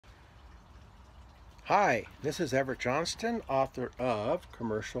Hi, this is Everett Johnston, author of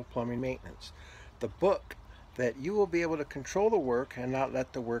Commercial Plumbing Maintenance, the book that you will be able to control the work and not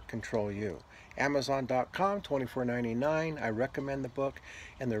let the work control you. Amazon.com, $24.99. I recommend the book,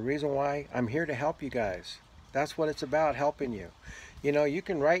 and the reason why, I'm here to help you guys. That's what it's about, helping you. You know, you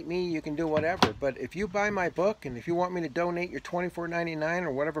can write me, you can do whatever, but if you buy my book and if you want me to donate your $24.99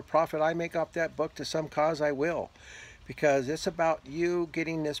 or whatever profit I make off that book to some cause, I will. Because it's about you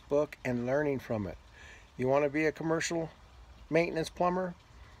getting this book and learning from it. You want to be a commercial maintenance plumber?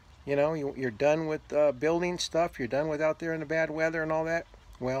 You know, you're done with building stuff, you're done with out there in the bad weather and all that?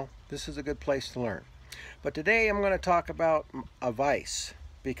 Well, this is a good place to learn. But today I'm going to talk about a vise,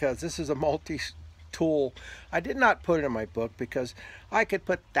 because this is a multi-tool. I did not put it in my book because I could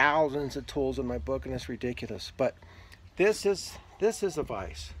put thousands of tools in my book and it's ridiculous. But this is a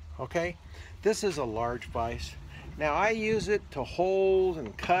vise, okay? This is a large vise. Now I use it to hold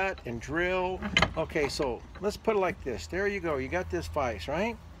and cut and drill. Okay, so let's put it like this. There you go. You got this vise,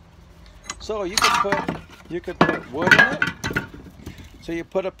 right? So you could put wood in it. So you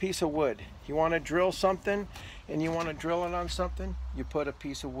put a piece of wood. You want to drill something and you want to drill it on something, you put a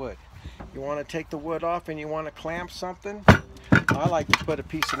piece of wood. You want to take the wood off and you want to clamp something, I like to put a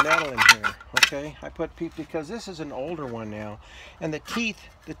piece of metal in here. Okay, I put because this is an older one now, and the teeth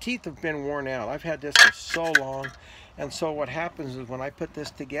have been worn out. I've had this for so long, and so what happens is when I put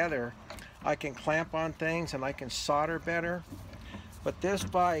this together, I can clamp on things and I can solder better. But this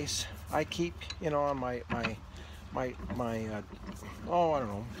vise I keep, you know, on my oh, I don't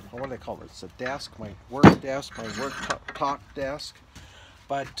know, what do they call it? It's a desk, my work desk, my work talk desk.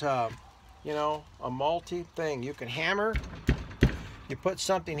 But you know, a multi thing. You can hammer. You put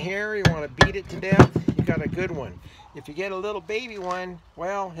something here, you want to beat it to death, you got a good one. If you get a little baby one,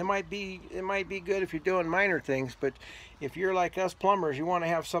 well, it might be good if you're doing minor things, but if you're like us plumbers, you want to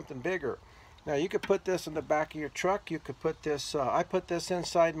have something bigger. Now you could put this in the back of your truck. You could put this, I put this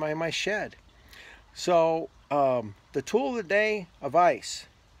inside my shed. So the tool of the day, a vise.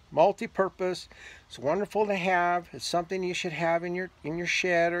 Multi-purpose. It's wonderful to have. It's something you should have in your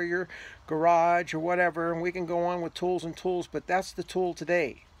shed or your garage or whatever, and we can go on with tools and tools, but that's the tool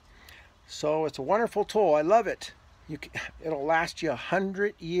today. So it's a wonderful tool. I love it. It'll last you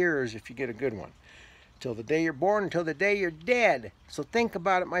 100 years if you get a good one. Till the day you're born, until the day you're dead. So think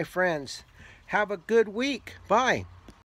about it, my friends. Have a good week. Bye.